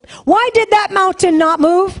Why did that mountain not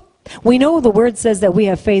move? We know the word says that we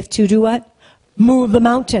have faith to do what? Move the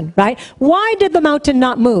mountain, right? Why did the mountain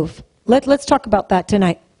not move? Let's talk about that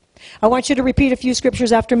tonight. I want you to repeat a few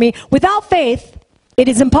scriptures after me. Without faith, it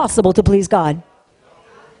is impossible to please God.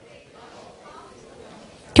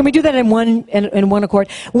 Can we do that in one accord?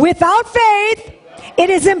 Without faith, it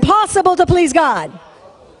is impossible to please God.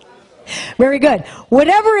 Very good.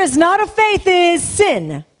 Whatever is not of faith is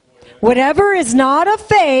sin. Whatever is not of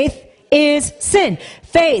faith is sin.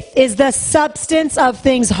 Faith is the substance of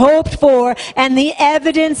things hoped for and the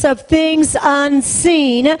evidence of things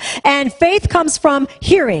unseen. And faith comes from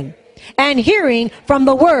hearing, and hearing from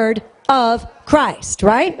the word of Christ,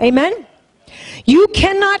 right? Amen? You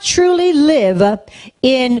cannot truly live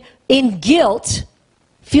in guilt,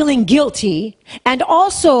 feeling guilty, and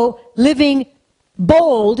also living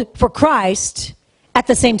bold for Christ at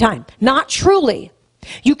the same time. Not truly.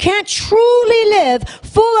 You can't truly live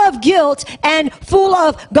full of guilt and full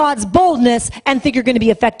of God's boldness and think you're going to be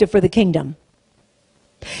effective for the kingdom.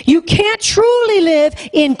 You can't truly live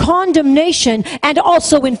in condemnation and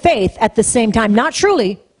also in faith at the same time. Not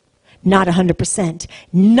truly. Not 100%.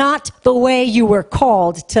 Not the way you were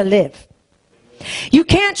called to live. You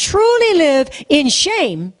can't truly live in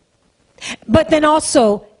shame, but then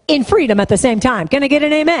also in freedom at the same time. Can I get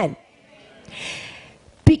an amen?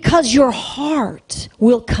 Because your heart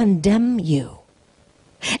will condemn you.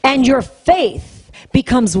 And your faith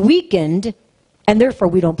becomes weakened, and therefore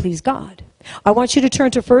we don't please God. I want you to turn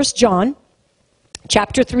to 1 John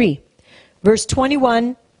chapter 3, verse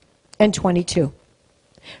 21 and 22.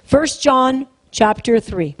 1 John chapter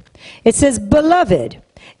 3. It says, Beloved,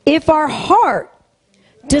 if our heart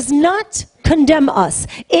does not condemn us,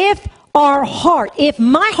 if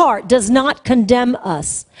my heart does not condemn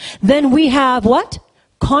us, then we have what?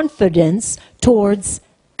 Confidence towards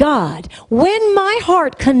God. When my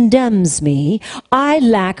heart condemns me, I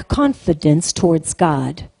lack confidence towards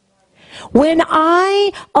God. When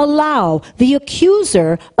I allow the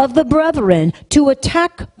accuser of the brethren to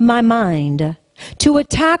attack my mind, to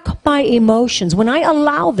attack my emotions, when I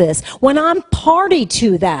allow this, when I'm party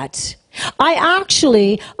to that, I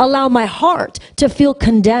actually allow my heart to feel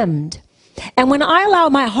condemned. And when I allow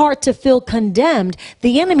my heart to feel condemned,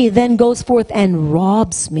 the enemy then goes forth and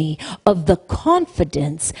robs me of the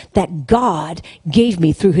confidence that God gave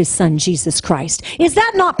me through his son, Jesus Christ. Is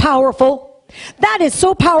that not powerful? That is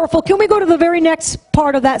so powerful. Can we go to the very next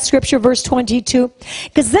part of that scripture, verse 22?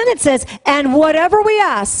 Because then it says, and whatever we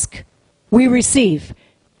ask, we receive.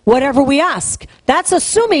 Whatever we ask. That's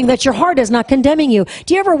assuming that your heart is not condemning you.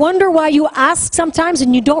 Do you ever wonder why you ask sometimes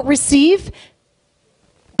and you don't receive?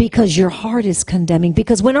 Because your heart is condemning.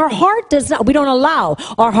 Because when our heart does not, we don't allow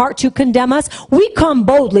our heart to condemn us, we come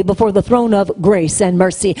boldly before the throne of grace and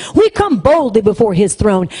mercy. We come boldly before his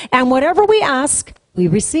throne. And whatever we ask, we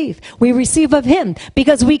receive. We receive of him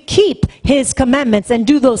because we keep his commandments and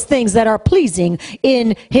do those things that are pleasing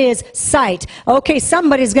in his sight. Okay,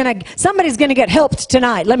 somebody's gonna get helped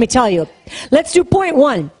tonight, let me tell you. Let's do point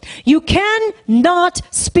 1. You cannot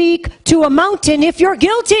speak to a mountain if you're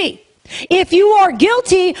guilty. If you are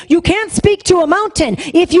guilty, you can't speak to a mountain.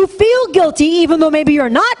 If you feel guilty, even though maybe you're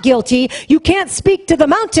not guilty, you can't speak to the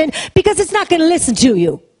mountain because it's not going to listen to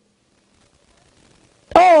you.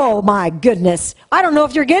 Oh my goodness. I don't know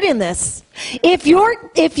if you're getting this. If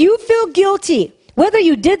you feel guilty, whether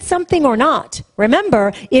you did something or not,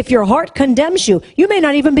 remember, if your heart condemns you, you may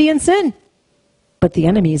not even be in sin. But the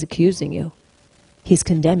enemy is accusing you. He's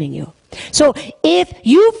condemning you. So if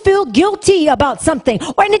you feel guilty about something,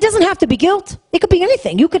 and it doesn't have to be guilt, it could be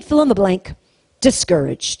anything. You could fill in the blank.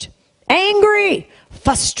 Discouraged, angry,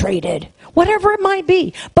 frustrated, whatever it might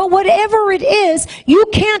be. But whatever it is, you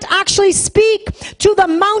can't actually speak to the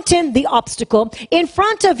mountain, the obstacle, in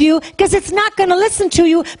front of you because it's not going to listen to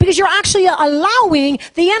you because you're actually allowing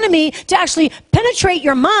the enemy to actually penetrate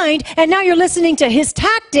your mind, and now you're listening to his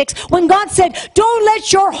tactics when God said, don't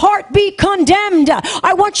let your heart be condemned.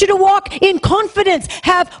 I want you to walk in confidence.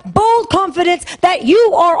 Have bold confidence that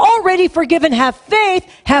you are already forgiven. Have faith.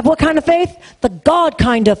 Have what kind of faith? The God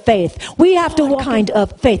kind of faith. We have to walk kind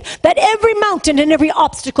of faith. That every mountain and every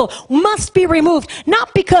obstacle must be removed.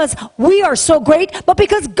 Not because we are so great, but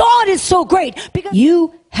because God is so great. Because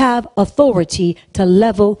you have authority to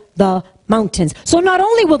level the mountains. So not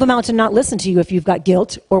only will the mountain not listen to you if you've got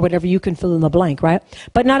guilt or whatever, you can fill in the blank, right?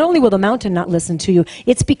 But not only will the mountain not listen to you,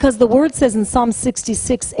 it's because the word says in Psalm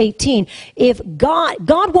 66:18, if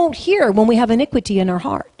God won't hear when we have iniquity in our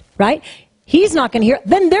heart, right? He's not going to hear,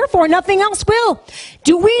 then therefore nothing else will.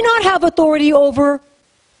 Do we not have authority over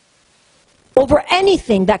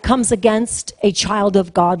anything that comes against a child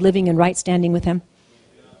of God living in right standing with him?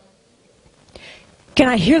 Can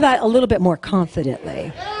I hear that a little bit more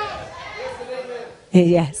confidently?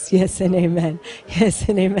 Yes, yes, and amen. Yes,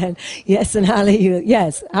 and amen. Yes, and hallelujah.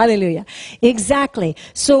 Yes, hallelujah. Exactly.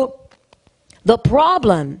 So the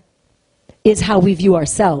problem is how we view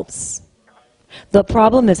ourselves. The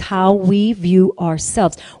problem is how we view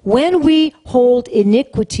ourselves. When we hold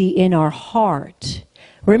iniquity in our heart,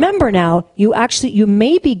 remember now, you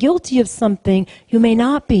may be guilty of something, you may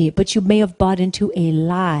not be, but you may have bought into a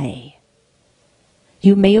lie.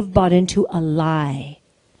 You may have bought into a lie.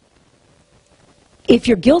 If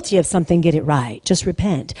you're guilty of something, get it right. Just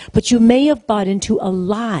repent. But you may have bought into a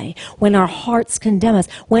lie when our hearts condemn us.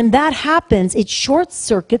 When that happens, it short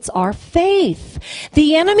circuits our faith.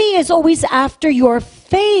 The enemy is always after your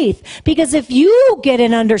faith. Because if you get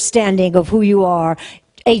an understanding of who you are,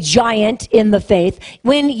 a giant in the faith,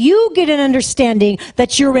 when you get an understanding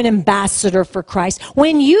that you're an ambassador for Christ,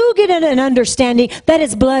 when you get an understanding that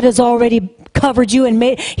his blood has already covered you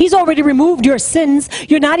and he's already removed your sins.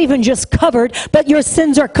 You're not even just covered, but your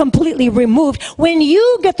sins are completely removed. When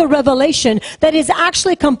you get the revelation that is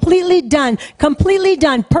actually completely done,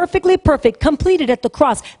 perfectly perfect, completed at the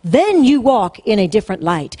cross, then you walk in a different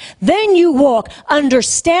light. Then you walk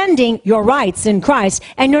understanding your rights in Christ,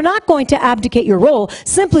 and you're not going to abdicate your role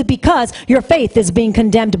simply because your faith is being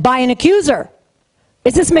condemned by an accuser.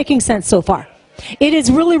 Is this making sense so far? It is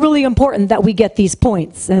really, really important that we get these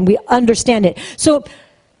points and we understand it. So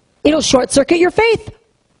it'll short circuit your faith.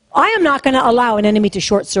 I am not going to allow an enemy to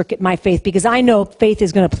short circuit my faith, because I know faith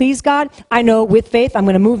is going to please God. I know with faith I'm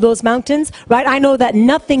going to move those mountains, right? I know that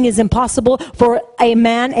nothing is impossible for a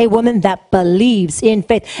man, a woman that believes in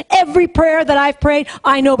faith. Every prayer that I've prayed,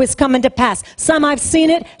 I know is coming to pass. Some I've seen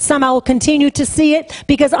it, some I will continue to see it,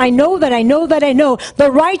 because I know that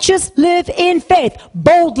the righteous live in faith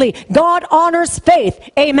boldly. God honors faith.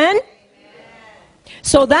 Amen?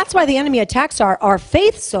 So that's why the enemy attacks our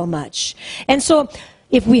faith so much. And so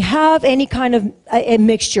if we have any kind of a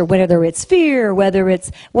mixture, whether it's fear, whether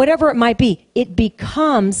it's whatever it might be, it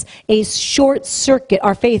becomes a short circuit.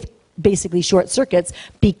 Our faith basically short circuits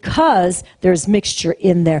because there's mixture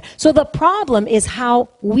in there. So the problem is how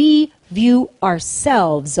we view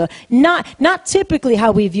ourselves. Not typically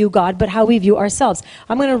how we view God, but how we view ourselves.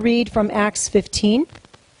 I'm going to read from Acts 15.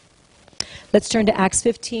 Let's turn to Acts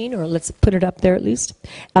 15, or let's put it up there at least.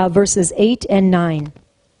 Verses 8 and 9.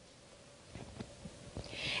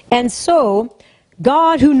 And so,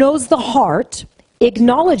 God, who knows the heart,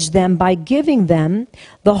 acknowledged them by giving them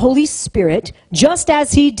the Holy Spirit, just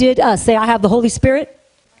as he did us. Say, I have the Holy Spirit.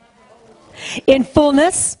 In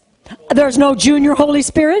fullness. There's no junior Holy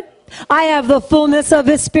Spirit. I have the fullness of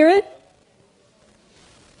his Spirit.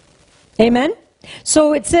 Amen.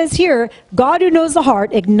 So it says here, God who knows the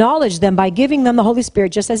heart acknowledged them by giving them the Holy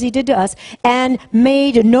Spirit, just as he did to us, and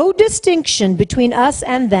made no distinction between us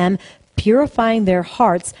and them, purifying their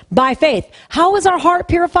hearts by faith. How is our heart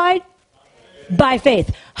purified? By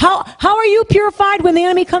faith. How are you purified when the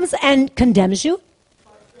enemy comes and condemns you?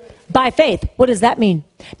 By faith. What does that mean?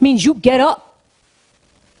 It means you get up.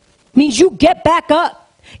 It means you get back up.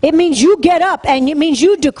 It means you get up, and it means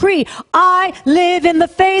you decree, I live in the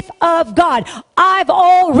faith of God. I've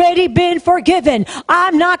already been forgiven.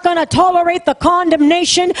 I'm not going to tolerate the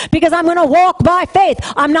condemnation, because I'm going to walk by faith.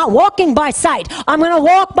 I'm not walking by sight. I'm going to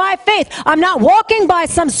walk by faith. I'm not walking by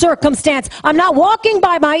some circumstance. I'm not walking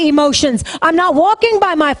by my emotions. I'm not walking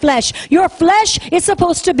by my flesh. Your flesh is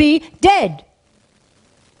supposed to be dead.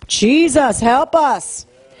 Jesus, help us.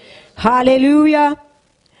 Hallelujah.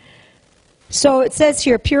 So it says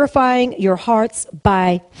here, purifying your hearts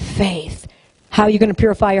by faith. How are you going to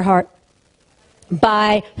purify your heart?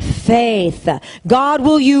 By faith. God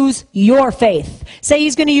will use your faith. Say,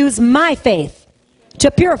 he's going to use my faith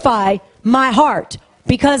to purify my heart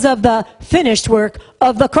because of the finished work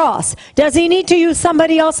of the cross. Does he need to use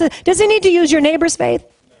somebody else's? Does he need to use your neighbor's faith?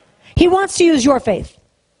 He wants to use your faith.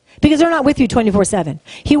 Because they're not with you 24/7.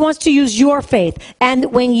 He wants to use your faith.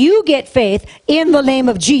 And when you get faith in the name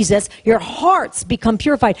of Jesus, your hearts become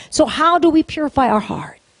purified. So how do we purify our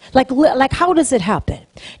heart? Like how does it happen?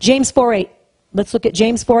 James 4:8. Let's look at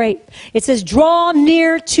James 4:8. It says, draw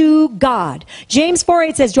near to God. James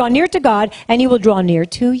 4:8 says, draw near to God, and he will draw near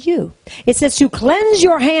to you. It says to cleanse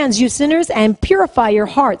your hands, you sinners, and purify your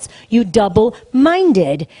hearts, you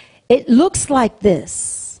double-minded. It looks like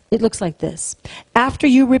this. It looks like this. After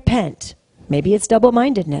you repent, Maybe it's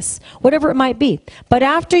double-mindedness, whatever it might be. But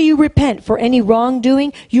after you repent for any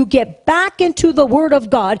wrongdoing, you get back into the Word of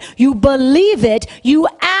God, you believe it, you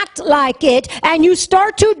act like it, and you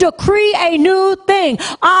start to decree a new thing.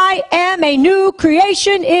 I am a new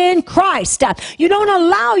creation in Christ. You don't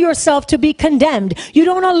allow yourself to be condemned. You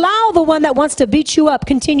don't allow the one that wants to beat you up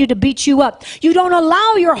continue to beat you up. You don't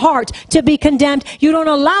allow your heart to be condemned. You don't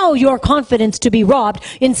allow your confidence to be robbed.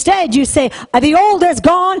 Instead, you say, the old is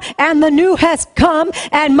gone and the new has come,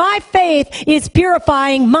 and my faith is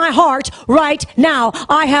purifying my heart right now.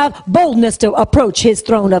 I have boldness to approach his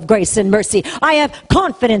throne of grace and mercy. I have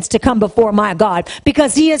confidence to come before my God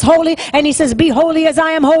because he is holy, and he says, be holy as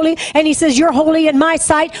I am holy, and he says, you're holy in my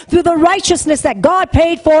sight through the righteousness that God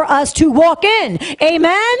paid for us to walk in. Amen?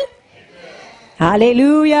 Amen.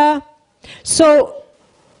 Hallelujah. So,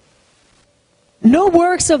 no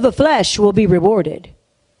works of the flesh will be rewarded.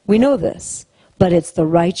 We know this. But it's the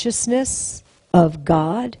righteousness of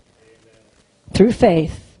God through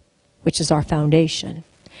faith, which is our foundation.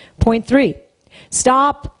 Point 3,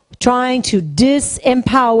 stop trying to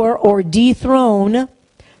disempower or dethrone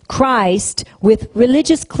Christ with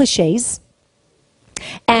religious cliches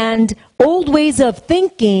and old ways of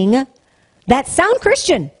thinking that sound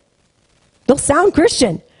Christian. They'll sound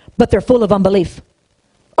Christian, but they're full of unbelief.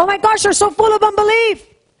 Oh my gosh, they're so full of unbelief.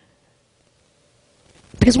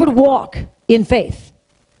 Because we're to walk in faith,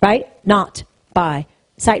 right? Not by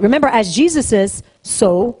sight. Remember, as Jesus is,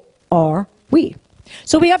 so are we.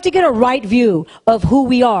 So we have to get a right view of who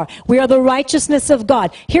we are. We are the righteousness of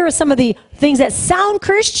God. Here are some of the things that sound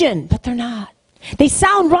Christian, but they're not. They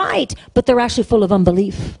sound right, but they're actually full of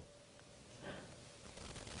unbelief.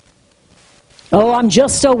 Oh, I'm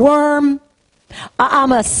just a worm.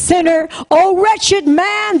 I'm a sinner. Oh, wretched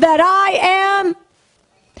man that I am.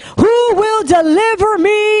 Who will deliver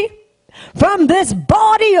me from this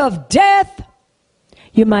body of death?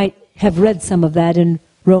 You might have read some of that in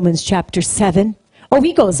Romans chapter 7. Oh,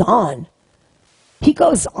 he goes on. He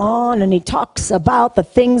goes on and he talks about the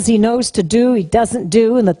things he knows to do, he doesn't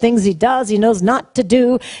do, and the things he does, he knows not to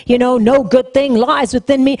do. You know, no good thing lies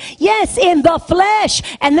within me. Yes, in the flesh.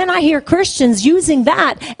 And then I hear Christians using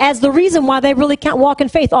that as the reason why they really can't walk in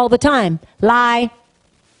faith all the time. Lie.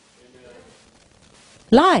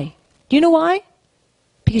 Lie. Do you know why?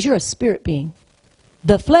 Because you're a spirit being.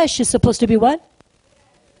 The flesh is supposed to be what?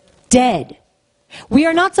 Dead. We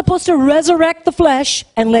are not supposed to resurrect the flesh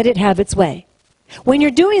and let it have its way. When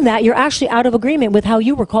you're doing that, you're actually out of agreement with how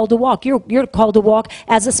you were called to walk. You're called to walk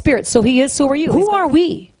as a spirit. So he is, so are you. Who are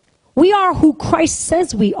we? We are who Christ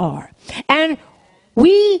says we are. And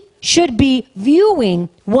we should be viewing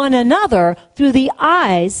one another through the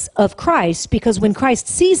eyes of Christ, because when Christ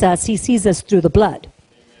sees us, he sees us through the blood.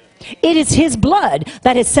 It is his blood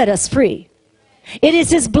that has set us free. It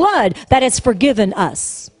is his blood that has forgiven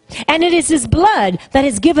us. And it is his blood that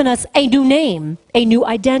has given us a new name, a new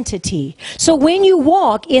identity. So when you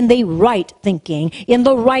walk in the right thinking, in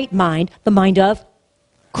the right mind, the mind of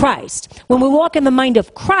Christ. When we walk in the mind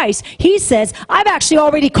of Christ, he says, I've actually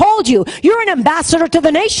already called you. You're an ambassador to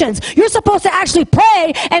the nations. You're supposed to actually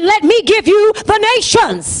pray and let me give you the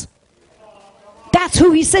nations. That's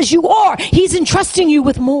who he says you are. He's entrusting you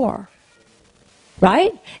with more.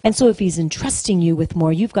 Right? And so if he's entrusting you with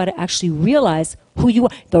more, you've got to actually realize who you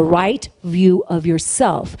are. The right view of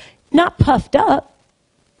yourself. Not puffed up,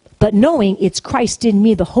 but knowing it's Christ in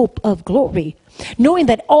me, the hope of glory. Knowing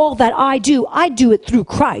that all that I do it through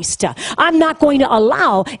Christ. I'm not going to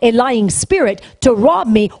allow a lying spirit to rob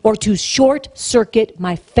me or to short circuit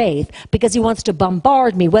my faith, because he wants to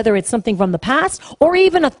bombard me, whether it's something from the past or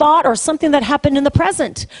even a thought or something that happened in the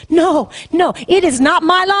present. No, it is not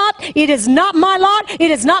my lot. It is not my lot. It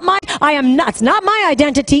is not it's not my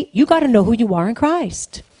identity. You got to know who you are in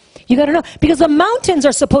Christ. You got to know, because the mountains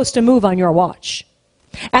are supposed to move on your watch.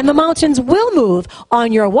 And the mountains will move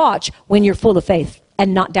on your watch when you're full of faith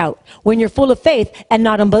and not doubt. When you're full of faith and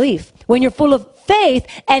not unbelief. When you're full of faith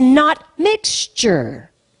and not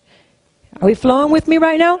mixture. Are we flowing with me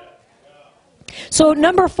right now? So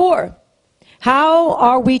number 4. How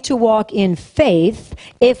are we to walk in faith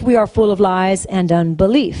if we are full of lies and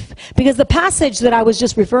unbelief? Because the passage that I was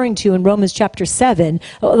just referring to in Romans chapter 7,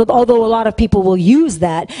 although a lot of people will use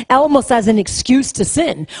that almost as an excuse to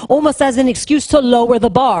sin, almost as an excuse to lower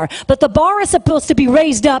the bar. But the bar is supposed to be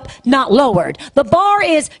raised up, not lowered. The bar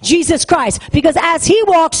is Jesus Christ, because as he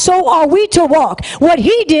walked, so are we to walk. What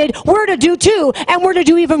he did, we're to do too, and we're to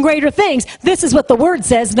do even greater things. This is what the word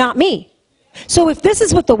says, not me. So if this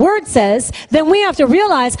is what the word says, then we have to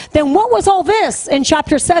realize, then what was all this in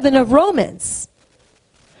chapter 7 of Romans?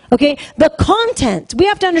 Okay, the content, we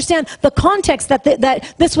have to understand the context that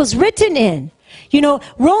this was written in. You know,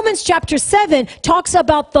 Romans chapter 7 talks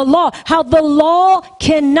about the law, how the law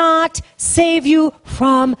cannot save you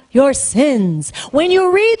from your sins. When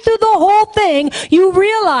you read through the whole thing, you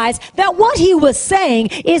realize that what he was saying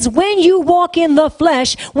is when you walk in the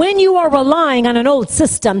flesh, when you are relying on an old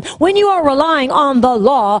system, when you are relying on the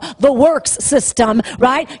law, the works system,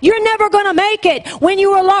 right? You're never going to make it. When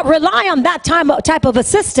you rely on that type of a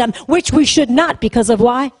system, which we should not, because of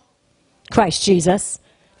why? Christ Jesus.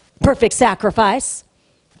 Perfect sacrifice.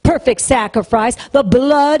 Perfect sacrifice. The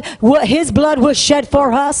blood, his blood was shed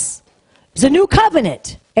for us. It's a new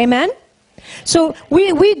covenant. Amen? So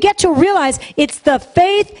we get to realize it's the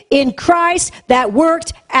faith in Christ that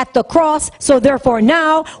worked at the cross. So therefore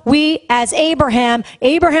now we as Abraham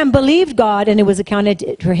believed God and it was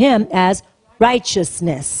accounted for him as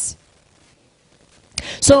righteousness.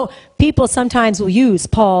 So people sometimes will use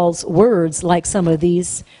Paul's words like some of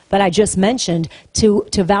these that I just mentioned to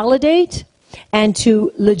validate and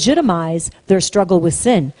to legitimize their struggle with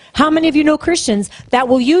sin. How many of you know Christians that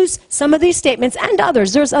will use some of these statements and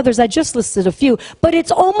others? There's others, I just listed a few. But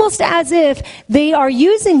it's almost as if they are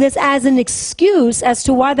using this as an excuse as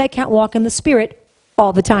to why they can't walk in the Spirit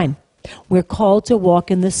all the time. We're called to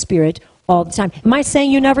walk in the Spirit all the time. Am I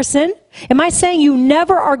saying you never sin? Am I saying you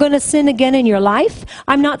never are going to sin again in your life?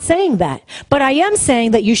 I'm not saying that. But I am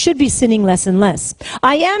saying that you should be sinning less and less.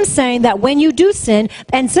 I am saying that when you do sin,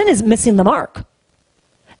 and sin is missing the mark.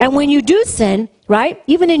 And when you do sin, right,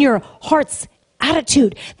 even in your heart's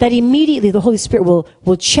attitude, that immediately the Holy Spirit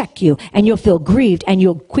will check you and you'll feel grieved and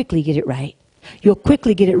you'll quickly get it right. You'll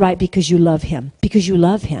quickly get it right because you love him. Because you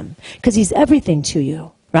love him. Because he's everything to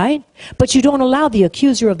you. Right? But you don't allow the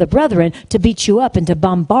accuser of the brethren to beat you up and to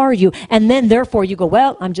bombard you. And then, therefore, you go,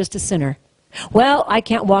 well, I'm just a sinner. Well, I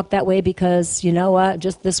can't walk that way because, you know what,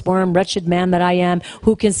 just this worm, wretched man that I am,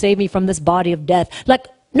 who can save me from this body of death? Like,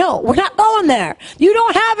 no, we're not going there. You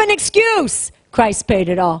don't have an excuse. Christ paid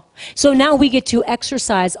it all. So now we get to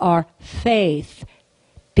exercise our faith.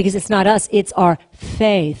 Because it's not us, it's our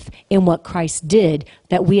faith in what Christ did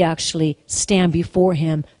that we actually stand before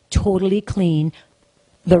him totally clean,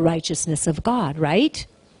 the righteousness of God, right?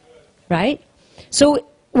 Right? So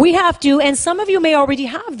we have to, and some of you may already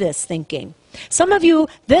have this thinking. Some of you,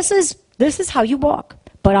 this is how you walk.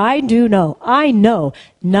 But I know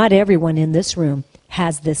not everyone in this room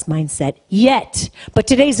has this mindset yet. But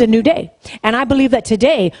today's a new day. And I believe that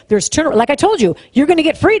today there's turnaround. Like I told you, you're going to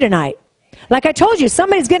get free tonight. Like I told you,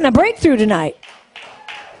 somebody's getting a breakthrough tonight.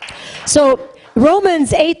 So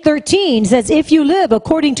Romans 8:13 says, if you live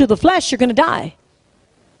according to the flesh, you're going to die.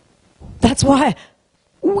 That's why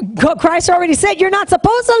Christ already said you're not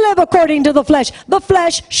supposed to live according to the flesh. The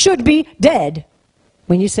flesh should be dead.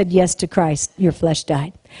 When you said yes to Christ, your flesh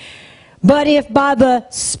died. But if by the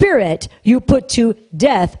Spirit you put to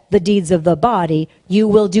death the deeds of the body, you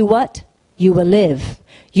will do what? You will live.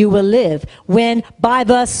 You will live. When by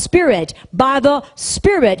the Spirit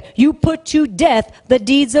you put to death the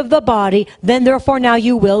deeds of the body, then therefore now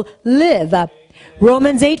you will live.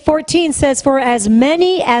 Romans 8:14 says, for as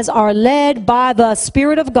many as are led by the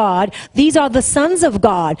Spirit of God, these are the sons of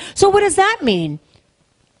God. So what does that mean?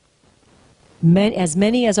 As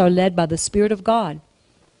many as are led by the Spirit of God.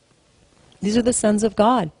 These are the sons of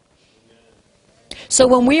God. So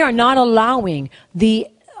when we are not allowing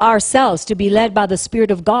ourselves to be led by the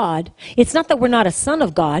Spirit of God, it's not that we're not a son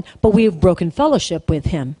of God, but we have broken fellowship with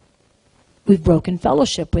him. We've broken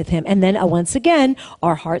fellowship with him. And then once again,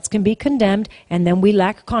 our hearts can be condemned, and then we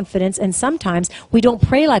lack confidence, and sometimes we don't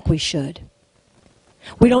pray like we should.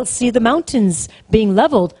 We don't see the mountains being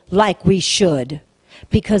leveled like we should,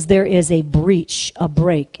 because there is a breach, a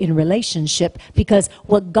break in relationship, because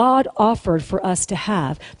what God offered for us to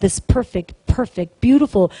have, this perfect,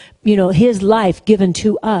 beautiful, his life given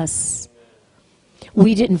to us,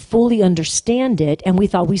 we didn't fully understand it, and we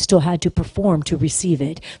thought we still had to perform to receive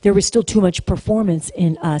it. There was still too much performance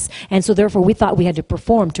in us, and so therefore we thought we had to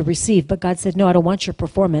perform to receive. But God said, no, I don't want your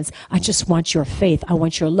performance. I just want your faith. I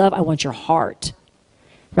want your love. I want your heart,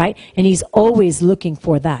 right? And he's always looking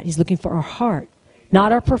for that. He's looking for our heart,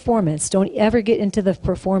 not our performance. Don't ever get into the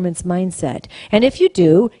performance mindset. And if you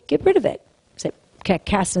do, get rid of it.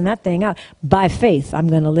 Casting that thing out. By faith, I'm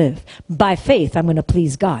going to live. By faith, I'm going to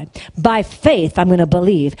please God. By faith, I'm going to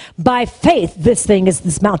believe. By faith,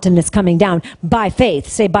 this mountain is coming down. By faith.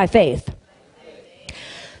 Say, by faith.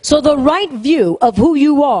 So the right view of who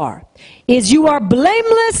you are is you are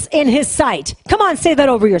blameless in his sight. Come on, say that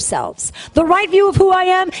over yourselves. The right view of who I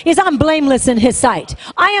am is I'm blameless in his sight.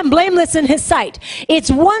 I am blameless in his sight.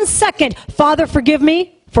 It's 1 second. Father, forgive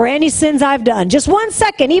me. for any sins I've done. Just 1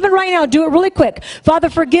 second, even right now, do it really quick. Father,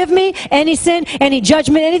 forgive me any sin, any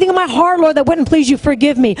judgment, anything in my heart, Lord, that wouldn't please you,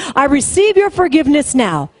 forgive me. I receive your forgiveness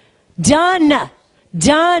now. Done.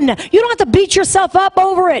 Done. You don't have to beat yourself up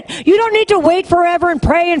over it. You don't need to wait forever and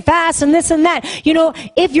pray and fast and this and that. You know,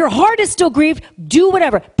 if your heart is still grieved, do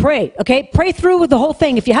whatever. Pray, okay? Pray through with the whole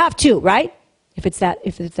thing if you have to, right? If it's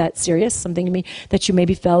that serious, something that you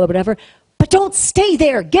maybe fell or whatever. But don't stay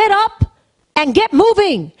there. Get up and get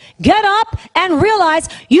moving. Get up and realize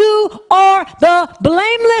you are the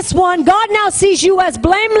blameless one. God now sees you as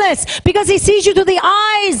blameless because he sees you through the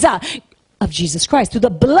eyes of Jesus Christ, through the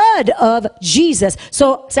blood of Jesus.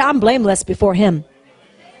 So say, I'm blameless before him.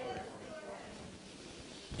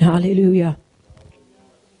 Hallelujah.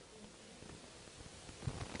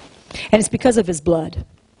 And it's because of his blood.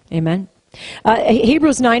 Amen.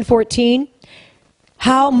 Hebrews 9:14.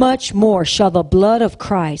 How much more shall the blood of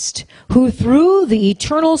Christ, who through the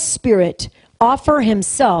eternal Spirit offer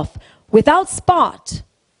himself without spot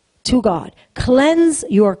to God, cleanse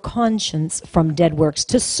your conscience from dead works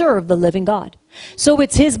to serve the living God. So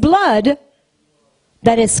it's his blood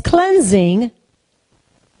that is cleansing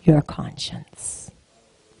your conscience.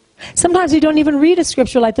 Sometimes we don't even read a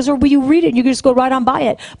scripture like this, or when you read it, you can just go right on by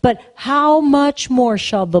it. But how much more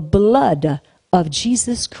shall the blood of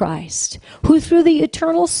Jesus Christ, who through the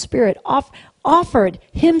eternal Spirit offered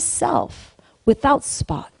himself without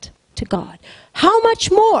spot to God, how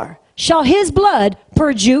much more shall his blood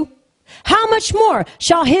purge you? How much more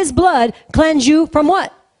shall his blood cleanse you from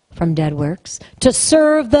what? From dead works, to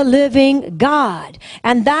serve the living God.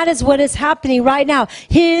 And that is what is happening right now.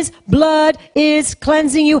 His blood is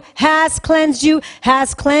cleansing you, has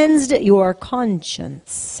cleansed your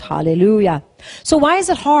conscience. Hallelujah. So why is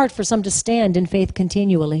it hard for some to stand in faith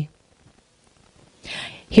continually?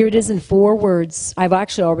 Here it is in 4 words. I've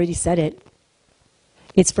actually already said it.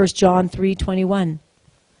 It's 1 John 3:21.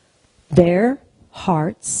 Their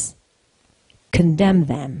hearts condemn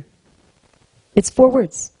them. It's 4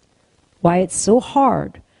 words. Why it's so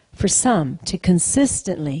hard for some to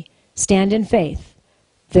consistently stand in faith.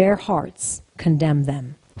 Their hearts condemn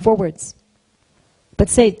them. 4 words. But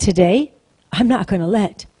say, today, I'm not going to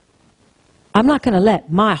let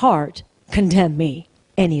my heart condemn me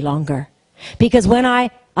any longer. Because when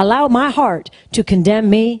I allow my heart to condemn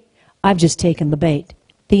me, I've just taken the bait,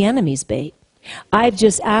 the enemy's bait. I've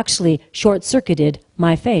just actually short-circuited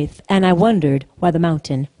my faith, and I wondered why the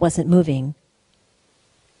mountain wasn't moving.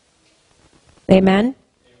 Amen?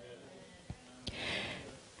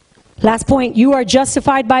 Last point, you are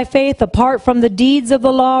justified by faith apart from the deeds of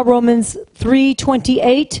the law, Romans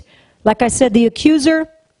 3:28. Like I said, the accuser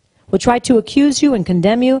will try to accuse you and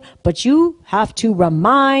condemn you, but you have to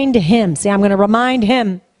remind him. Say, I'm going to remind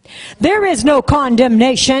him. There is no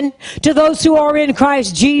condemnation to those who are in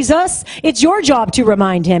Christ Jesus. It's your job to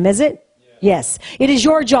remind him, is it? Yes, it is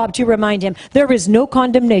your job to remind him. There is no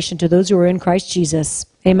condemnation to those who are in Christ Jesus.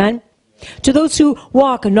 Amen? To those who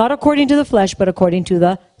walk not according to the flesh, but according to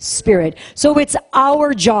the Spirit. So it's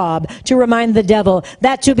our job to remind the devil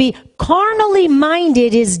that to be carnally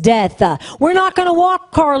minded is death. We're not going to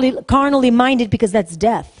walk carnally minded because that's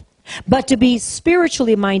death. But to be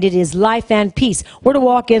spiritually minded is life and peace. We're to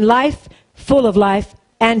walk in life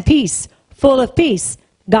and peace. Full of peace,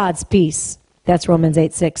 God's peace. That's Romans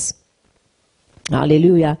 8:6.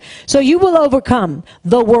 Hallelujah. So you will overcome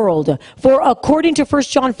the world. For according to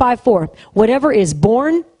 1 John 5:4, whatever is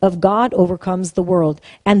born of God overcomes the world.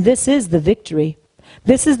 And this is the victory.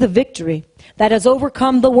 This is the victory that has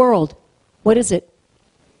overcome the world. What is it?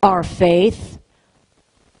 Our faith.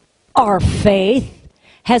 Our faith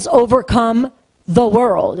has overcome the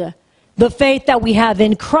world. The faith that we have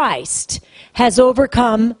in Christ has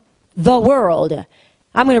overcome the world.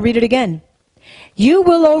 I'm going to read it again. You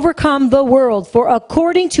will overcome the world, for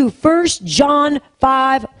according to 1 John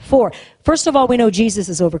 5:4. First of all, we know Jesus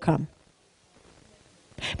is overcome.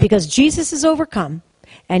 Because Jesus is overcome,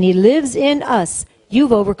 and he lives in us,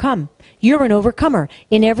 you've overcome. You're an overcomer.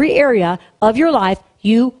 In every area of your life,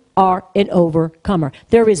 you are an overcomer.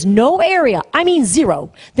 There is no area, I mean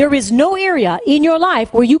zero, there is no area in your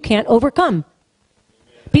life where you can't overcome.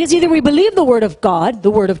 Because either we believe the word of God,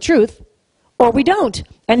 the word of truth, or we don't.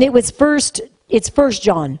 And it's 1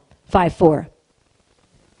 John 5:4.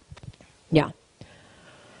 Yeah.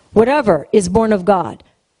 Whatever is born of God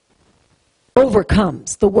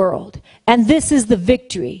overcomes the world. And this is the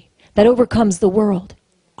victory that overcomes the world.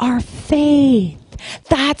 Our faith.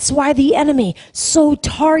 That's why the enemy so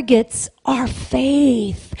targets our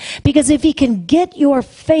faith. Because if he can get your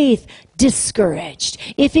faith discouraged,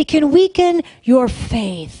 if it can weaken your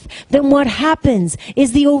faith, then what happens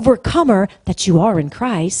is the overcomer that you are in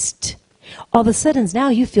Christ, all of a sudden now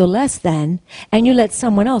you feel less than, and you let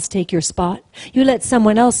someone else take your spot. You let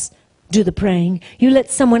someone else do the praying. You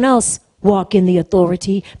let someone else walk in the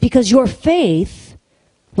authority, because your faith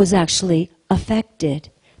was actually affected,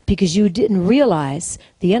 because you didn't realize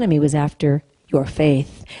the enemy was after your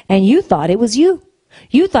faith, and you thought it was you.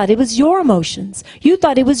 You thought it was your emotions. You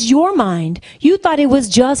thought it was your mind. You thought it was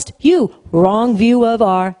just you. Wrong view of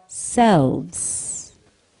ourselves.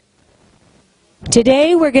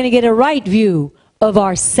 Today we're going to get a right view of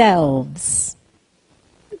ourselves.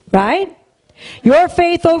 Right? Your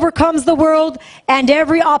faith overcomes the world and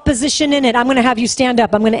every opposition in it. I'm going to have you stand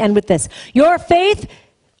up. I'm going to end with this. Your faith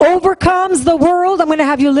overcomes the world. I'm going to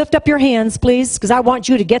have you lift up your hands, please, because I want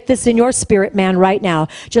you to get this in your spirit, man, right now.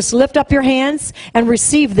 Just lift up your hands and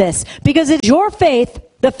receive this, because it's your faith,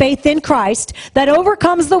 the faith in Christ, that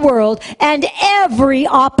overcomes the world and every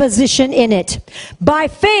opposition in it. By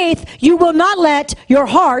faith, you will not let your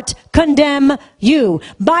heart condemn you.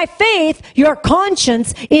 By faith, your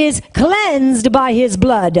conscience is cleansed by his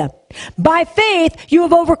blood. By faith, you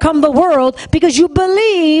have overcome the world because you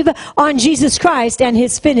believe on Jesus Christ and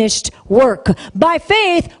his finished work. By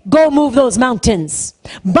faith, go move those mountains.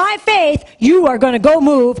 By faith, you are going to go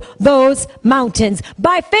move those mountains.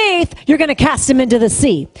 By faith, you're going to cast them into the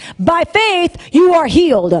sea. By faith, you are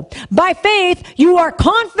healed. By faith, you are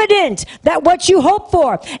confident that what you hope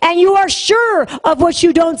for, and you are sure of what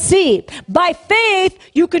you don't see. By faith,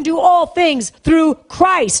 you can do all things through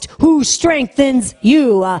Christ who strengthens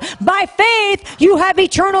you. By faith, you have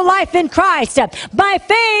eternal life in Christ. By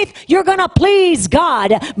faith, you're going to please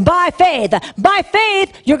God. By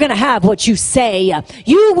faith, you're going to have what you say.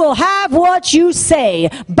 You will have what you say.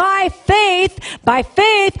 By faith,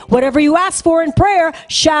 whatever you ask for in prayer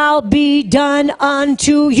shall be done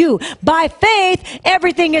unto you. By faith,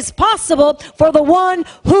 everything is possible for the one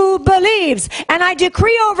who believes. And I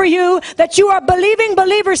decree over you that you are believing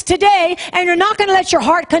believers today, and you're not going to let your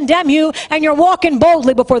heart condemn you, and you're walking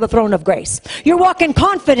boldly before the throne of grace. You're walking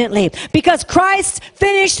confidently because Christ's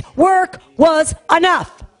finished work was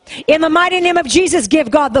enough. In the mighty name of Jesus,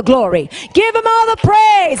 give God the glory. Give him all the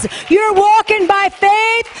praise. You're walking by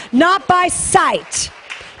faith, not by sight.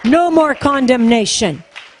 No more condemnation.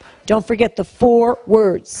 Don't forget the 4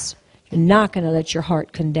 words. You're not going to let your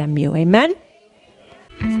heart condemn you. Amen?